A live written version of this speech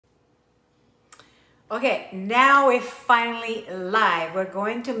Okay, now we're finally live. We're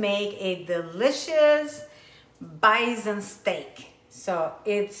going to make a delicious bison steak. So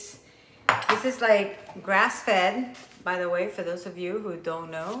this is like grass-fed, by the way, for those of you who don't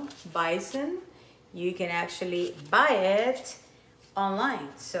know, bison, you can actually buy it online.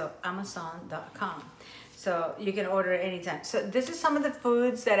 So Amazon.com. So you can order it anytime. So this is some of the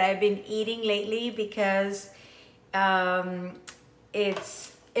foods that I've been eating lately because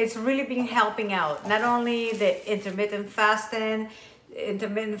it's really been helping out. Not only the intermittent fast,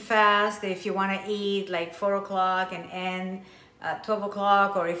 if you want to eat like 4 o'clock and end at 12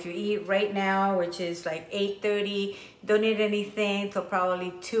 o'clock, or if you eat right now, which is like 8:30, don't eat anything till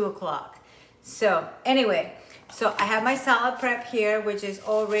probably 2 o'clock. So anyway, so I have my salad prep here, which is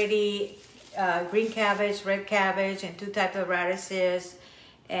already green cabbage, red cabbage, and 2 types of radishes,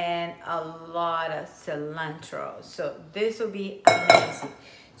 and a lot of cilantro. So this will be amazing.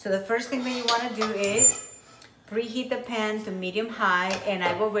 So the first thing that you want to do is preheat the pan to medium high, and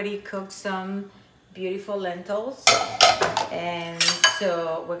I've already cooked some beautiful lentils, and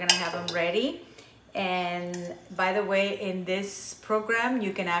so we're gonna have them ready. And by the way, in this program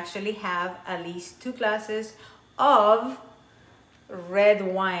you can actually have at least 2 glasses of red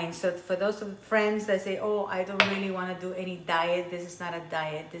wine. So for those of friends that say, oh, I don't really want to do any diet, this is not a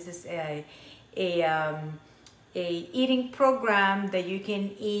diet, this is a eating program that you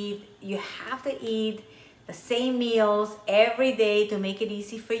can eat. You have to eat the same meals every day to make it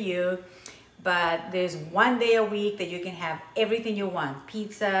easy for you, but there's 1 day a week that you can have everything you want.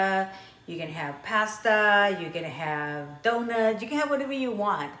 Pizza, you can have pasta, you can have donuts, you can have whatever you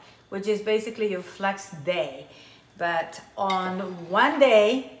want, which is basically your flex day. But on 1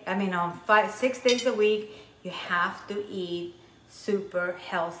 day, on 6 days a week, you have to eat super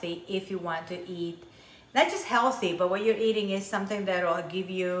healthy if you want to eat not just healthy, but what you're eating is something that'll give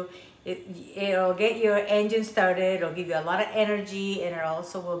you, it'll get your engine started, it'll give you a lot of energy, and it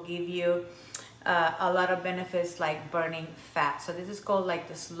also will give you a lot of benefits like burning fat. So this is called like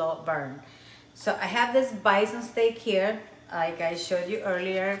the slow burn. So I have this bison steak here, like I showed you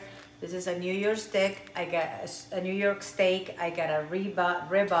earlier. This is a New York steak. I got a New York steak. I got a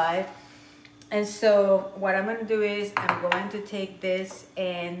ribeye. And so what I'm gonna do is I'm going to take this,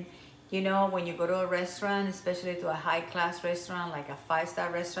 and you know, when you go to a restaurant, especially to a high-class restaurant, like a 5-star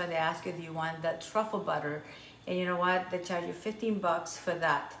restaurant, they ask you, do you want that truffle butter? And you know what? They charge you 15 bucks for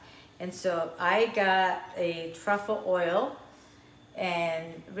that. And so I got a truffle oil,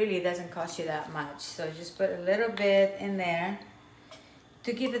 and really it doesn't cost you that much. So just put a little bit in there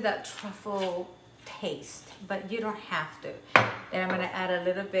to give it that truffle taste, but you don't have to. Then I'm gonna add a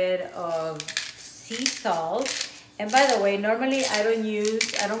little bit of sea salt. And by the way, normally I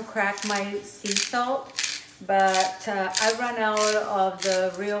don't crack my sea salt, but I run out of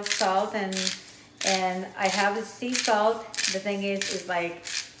the real salt, and I have the sea salt. The thing is like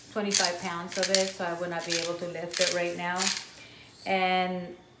 25 pounds of it, so I would not be able to lift it right now.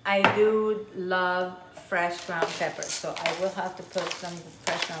 And I do love fresh ground pepper, so I will have to put some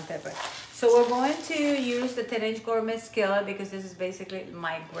fresh ground pepper. So we're going to use the 10-inch gourmet skillet because this is basically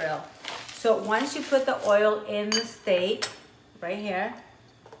my grill. So once you put the oil in the steak, right here,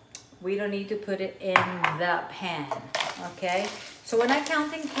 we don't need to put it in the pan, okay? So we're not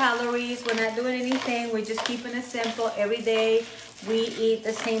counting calories, we're not doing anything, we're just keeping it simple. Every day we eat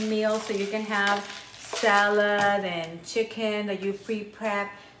the same meal, so you can have salad and chicken that you pre-prep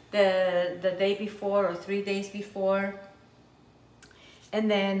the day before or 3 days before. And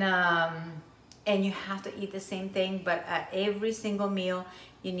then, and you have to eat the same thing, but at every single meal,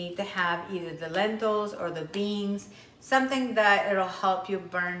 you need to have either the lentils or the beans, something that it'll help you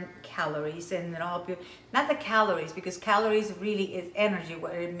burn calories, and it'll help you, not the calories, because calories really is energy.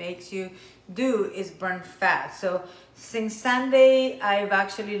 What it makes you do is burn fat. So since Sunday, I've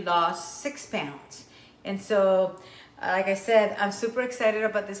actually lost 6 pounds. And so, like I said, I'm super excited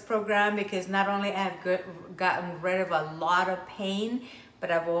about this program because not only have gotten rid of a lot of pain, but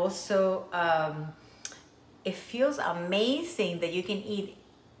I've also, it feels amazing that you can eat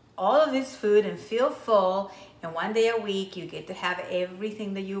all of this food and feel full, and 1 day a week you get to have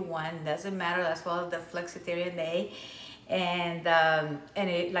everything that you want. Doesn't matter, that's why the flexitarian day. And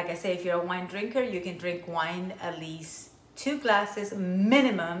like I say, if you're a wine drinker, you can drink wine at least 2 glasses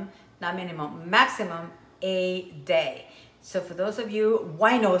minimum, not minimum, maximum a day. So for those of you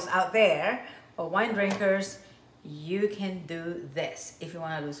winos out there or wine drinkers, you can do this if you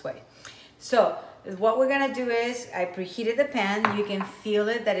want to lose weight. So what we're gonna do is I preheated the pan. You can feel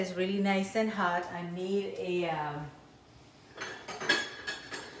it that is really nice and hot. I need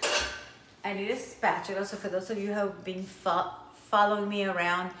a spatula. So for those of you who have been following me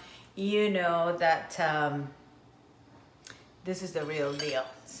around, you know that this is the real deal.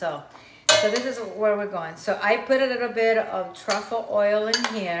 So this is where we're going. So I put a little bit of truffle oil in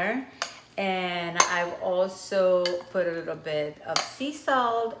here, and I've also put a little bit of sea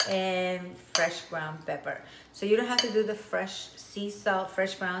salt and fresh ground pepper. So you don't have to do the fresh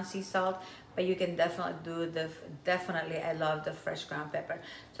ground sea salt, but you can definitely do I love the fresh ground pepper.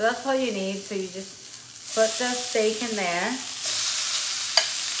 So that's all you need. So you just put the steak in there.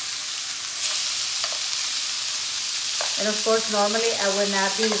 And of course, normally I would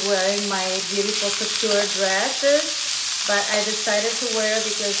not be wearing my beautiful couture dresses, but I decided to wear it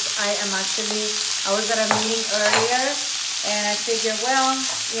because I was at a meeting earlier, and I figured, well,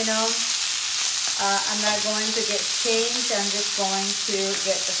 you know, I'm not going to get changed, I'm just going to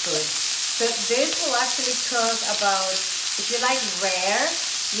get the food. So this will actually cook about, if you like rare,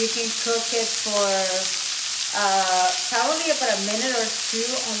 you can cook it for probably about a minute or two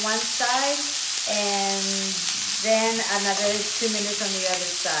on one side, and then another 2 minutes on the other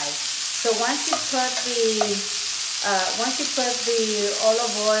side. So once you put the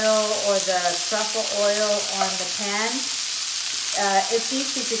olive oil or the truffle oil on the pan, it's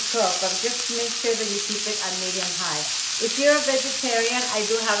easy to cook, but just make sure that you keep it on medium high. If you're a vegetarian, I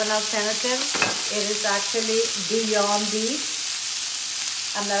do have an alternative. It is actually Beyond Beef.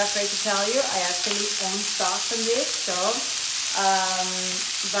 I'm not afraid to tell you, I actually own stock in this, so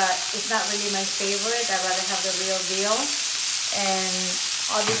but it's not really my favorite. I'd rather have the real deal, and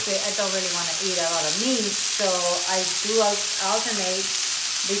obviously I don't really want to eat a lot of meat, so I do alternate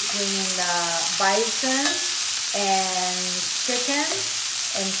between bison and chicken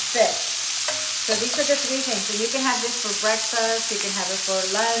and fish. So these are the three things. So you can have this for breakfast, you can have it for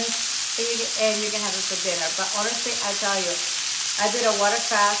lunch, and you can have it for dinner. But honestly, I tell you, I did a water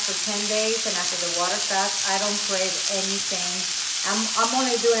fast for 10 days, and after the water fast, I don't crave anything. I'm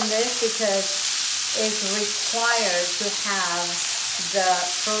only doing this because it's required to have the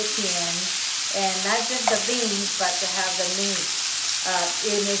protein, and not just the beans, but to have the meat.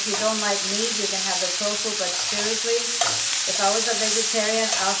 And if you don't like meat, you can have the tofu, but seriously, if I was a vegetarian,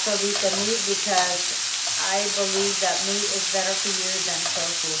 I'll still eat the meat because I believe that meat is better for you than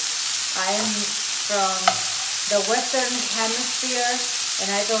tofu. I am from the Western Hemisphere, and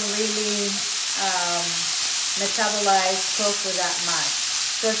I don't really metabolize tofu that much.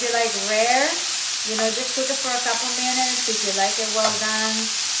 So if you like rare, you know, just cook it for a couple minutes. If you like it well done,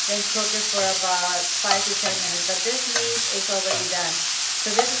 then cook it for about 5 to 10 minutes. But this meat is already done.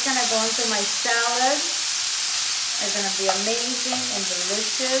 So this is gonna go into my salad. It's gonna be amazing and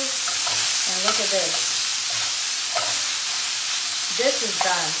delicious. And look at this. This is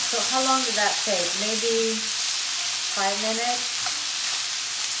done. So how long did that take? Maybe 5 minutes,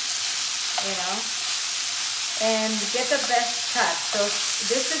 you know? And get the best cut. So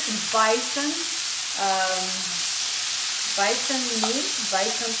this is bison meat,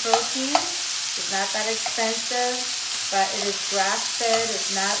 bison protein. It's not that expensive, but it is grass-fed,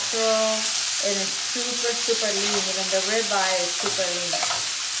 it's natural, and it's super, super lean. Even the ribeye is super lean.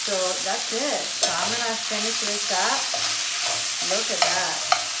 So that's it. So I'm gonna finish this up. Look at that.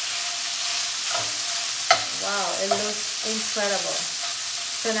 Wow, it looks incredible.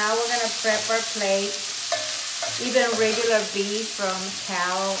 So now we're gonna prep our plate. Even regular beef from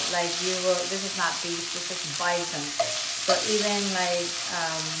cow, like this is not beef, this is bison. So even like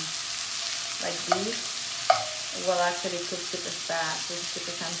beef will actually cook super fast. This is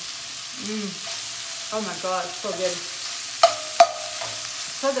super Oh my God, so good.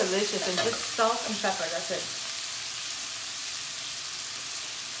 So delicious, and just salt and pepper, that's it.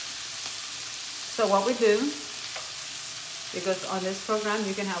 So what we do, because on this program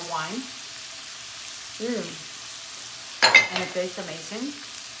you can have wine, and it tastes amazing.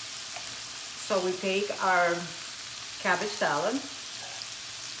 So we take our cabbage salad,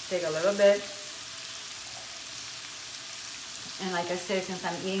 take a little bit, and like I said, since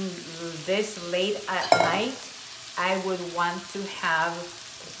I'm eating this late at night, I would want to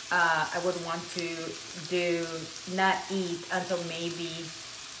not eat until maybe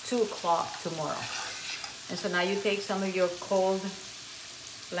 2 o'clock tomorrow. And so now you take some of your cold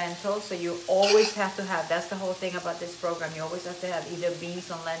lentils. So you always have to have, that's the whole thing about this program, you always have to have either beans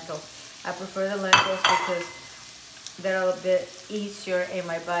or lentils. I prefer the lentils because they're a bit easier in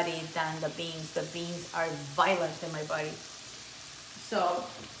my body than the beans. The beans are violent in my body. So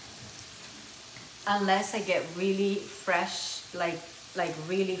unless I get really fresh, like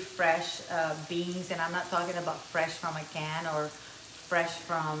really fresh beans, and I'm not talking about fresh from a can or fresh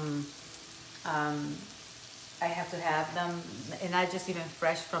from I have to have them, and not just even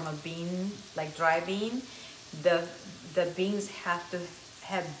fresh from a bean, like dry bean. The beans have to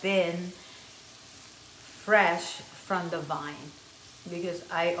have been fresh from the vine, because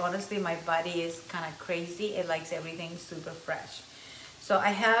I honestly, my body is kind of crazy. It likes everything super fresh. So I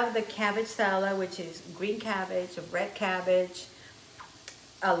have the cabbage salad, which is green cabbage, red cabbage,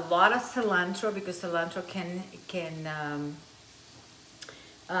 a lot of cilantro, because cilantro can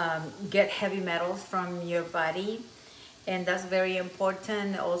get heavy metals from your body, and that's very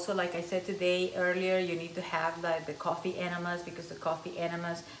important. Also, like I said today earlier, you need to have like the coffee enemas, because the coffee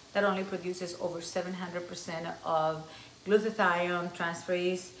enemas that only produces over 700% of glutathione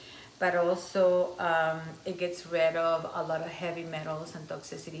transferase, but also it gets rid of a lot of heavy metals and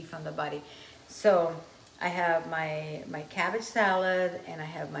toxicity from the body. So I have my cabbage salad, and I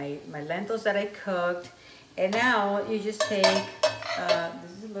have my lentils that I cooked. And now you just take,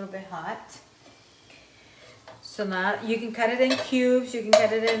 this is a little bit hot. So now you can cut it in cubes, you can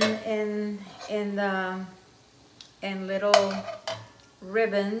cut it in little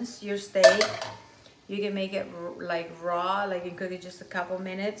ribbons, your steak. You can make it like raw, like you can cook it just a couple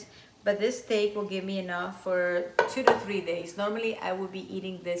minutes. But this steak will give me enough for 2 to 3 days. Normally I would be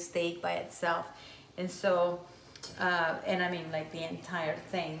eating this steak by itself. And so, and I mean like the entire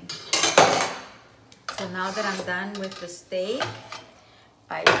thing. So now that I'm done with the steak,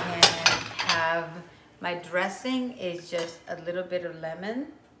 I can have, my dressing is just a little bit of lemon.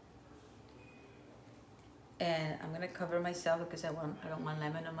 And I'm gonna cover myself because I don't want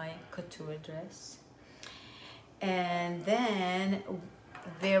lemon on my couture dress. And then,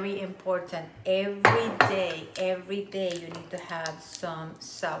 very important, every day you need to have some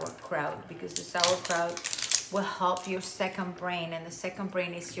sauerkraut, because the sauerkraut will help your second brain, and the second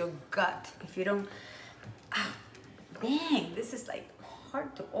brain is your gut. If you don't, dang, this is like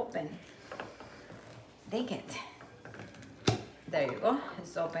hard to open. Dang it. There you go,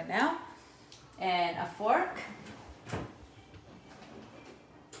 it's open now. And a fork.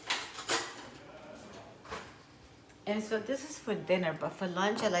 And so this is for dinner, but for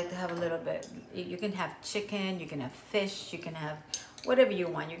lunch I like to have a little bit. You can have chicken, you can have fish, you can have whatever you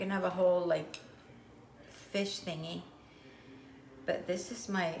want. You can have a whole like fish thingy. But this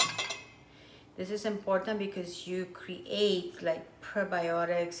is important because you create like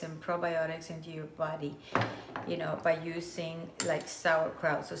prebiotics and probiotics into your body, you know, by using like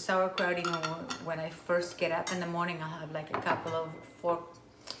sauerkraut. So sauerkraut, you know, when I first get up in the morning, I'll have like a couple of forks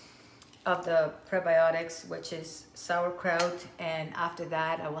of the prebiotics, which is sauerkraut, and after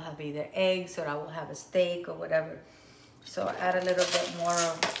that I will have either eggs or I will have a steak or whatever. So add a little bit more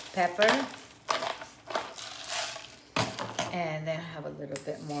of pepper, and then have a little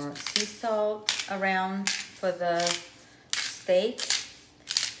bit more sea salt around for the steak.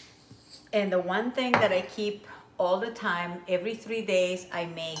 And the one thing that I keep all the time, every 3 days I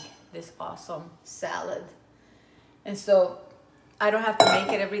make this awesome salad. And so I don't have to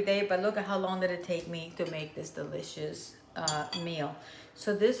make it every day, but look at how long did it take me to make this delicious meal.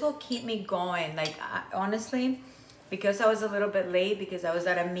 So this will keep me going. Like, honestly, because I was a little bit late because I was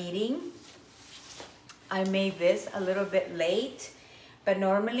at a meeting, I made this a little bit late. But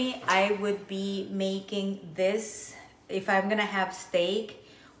normally I would be making this, if I'm gonna have steak,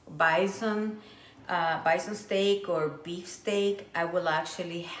 bison steak or beef steak, I will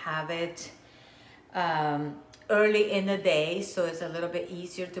actually have it early in the day, so it's a little bit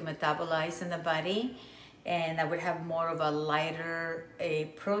easier to metabolize in the body, and I would have more of a lighter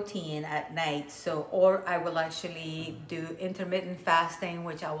protein at night. So, or I will actually do intermittent fasting,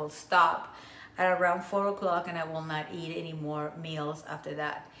 which I will stop at around 4 o'clock, and I will not eat any more meals after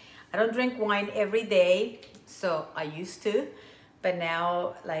that. I don't drink wine every day, so I used to, but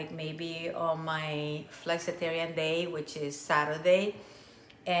now like maybe on my flexitarian day, which is Saturday,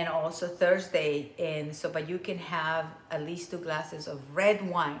 and also Thursday, and so, but you can have at least 2 glasses of red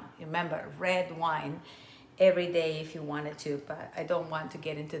wine. Remember, red wine every day if you wanted to, but I don't want to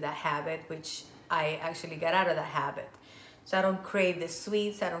get into that habit, which I actually got out of that habit. So I don't crave the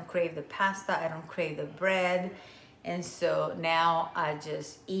sweets, I don't crave the pasta, I don't crave the bread. And so now I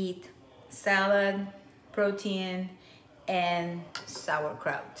just eat salad, protein, and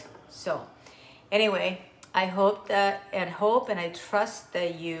sauerkraut. So anyway, I hope and I trust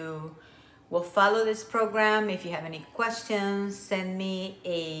that you will follow this program. If you have any questions, send me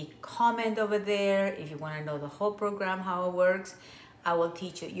a comment over there. If you want to know the whole program, how it works, I will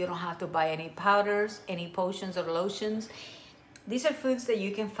teach you. You don't have to buy any powders, any potions or lotions. These are foods that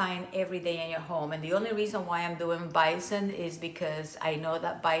you can find every day in your home. And the only reason why I'm doing bison is because I know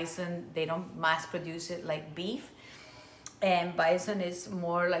that bison, they don't mass produce it like beef. And bison is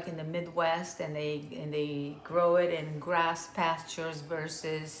more like in the Midwest, and they grow it in grass pastures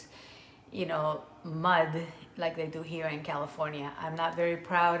versus, you know, mud like they do here in California. I'm not very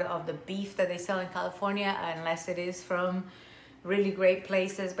proud of the beef that they sell in California unless it is from really great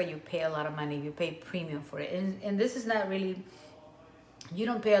places, but you pay a lot of money. You pay premium for it. And this is not really, you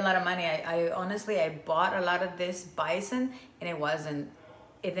don't pay a lot of money. I honestly, I bought a lot of this bison and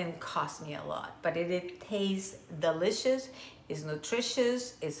it didn't cost me a lot, but it tastes delicious, it's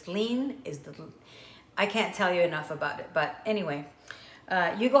nutritious, it's lean, I can't tell you enough about it. But anyway,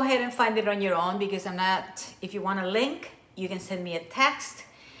 you go ahead and find it on your own, because if you want a link, you can send me a text.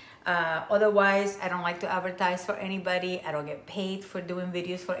 Otherwise, I don't like to advertise for anybody. I don't get paid for doing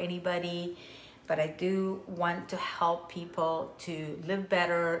videos for anybody, but I do want to help people to live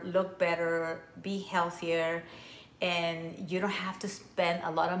better, look better, be healthier, and you don't have to spend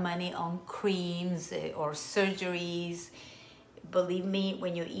a lot of money on creams or surgeries. Believe me,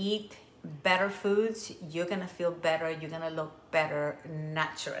 when you eat better foods, you're gonna feel better, you're gonna look better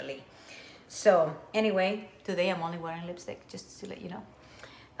naturally. So anyway, today I'm only wearing lipstick, just to let you know.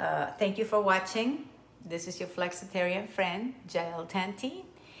 Thank you for watching. This is your flexitarian friend, Jael Tanti.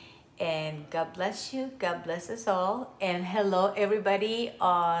 And God bless you, God bless us all. And hello everybody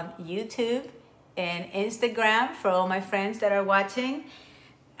on YouTube and Instagram, for all my friends that are watching.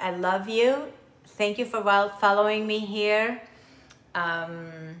 I love you. Thank you for following me here.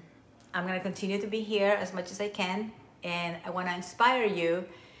 I'm gonna continue to be here as much as I can, and I wanna inspire you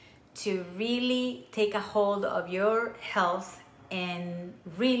to really take a hold of your health and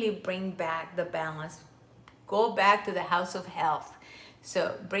really bring back the balance. Go back to the house of health.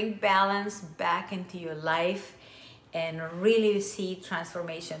 So bring balance back into your life and really see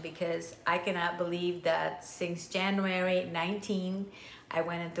transformation, because I cannot believe that since January 19, I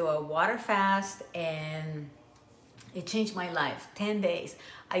went into a water fast and it changed my life. 10 days.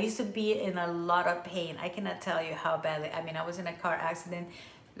 I used to be in a lot of pain. I cannot tell you how badly. I mean, I was in a car accident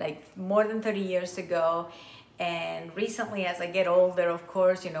like more than 30 years ago. And recently, as I get older, of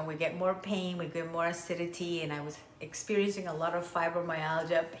course, you know, we get more pain, we get more acidity, and I was experiencing a lot of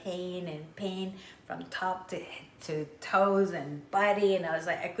fibromyalgia, pain from top to toes and body, and I was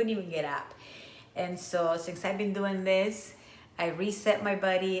like, I couldn't even get up. And so since I've been doing this, I reset my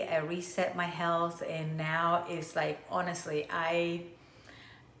body, I reset my health, and now it's like, honestly, I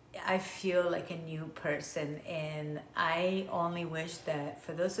feel like a new person. And I only wish that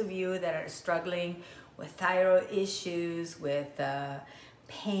for those of you that are struggling with thyroid issues, with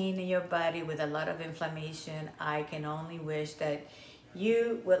pain in your body, with a lot of inflammation, I can only wish that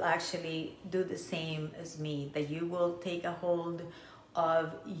you will actually do the same as me, that you will take a hold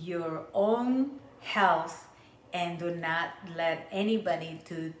of your own health and do not let anybody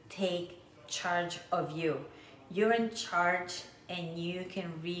to take charge of you. You're in charge, and you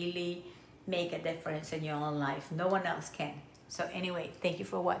can really make a difference in your own life. No one else can. So anyway, thank you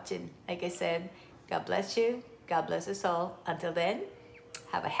for watching. Like I said, God bless you. God bless us all. Until then,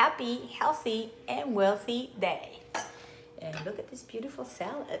 have a happy, healthy, and wealthy day. And look at this beautiful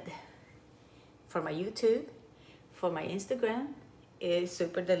salad. For my YouTube, for my Instagram, it's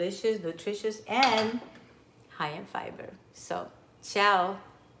super delicious, nutritious, and high in fiber. So, ciao.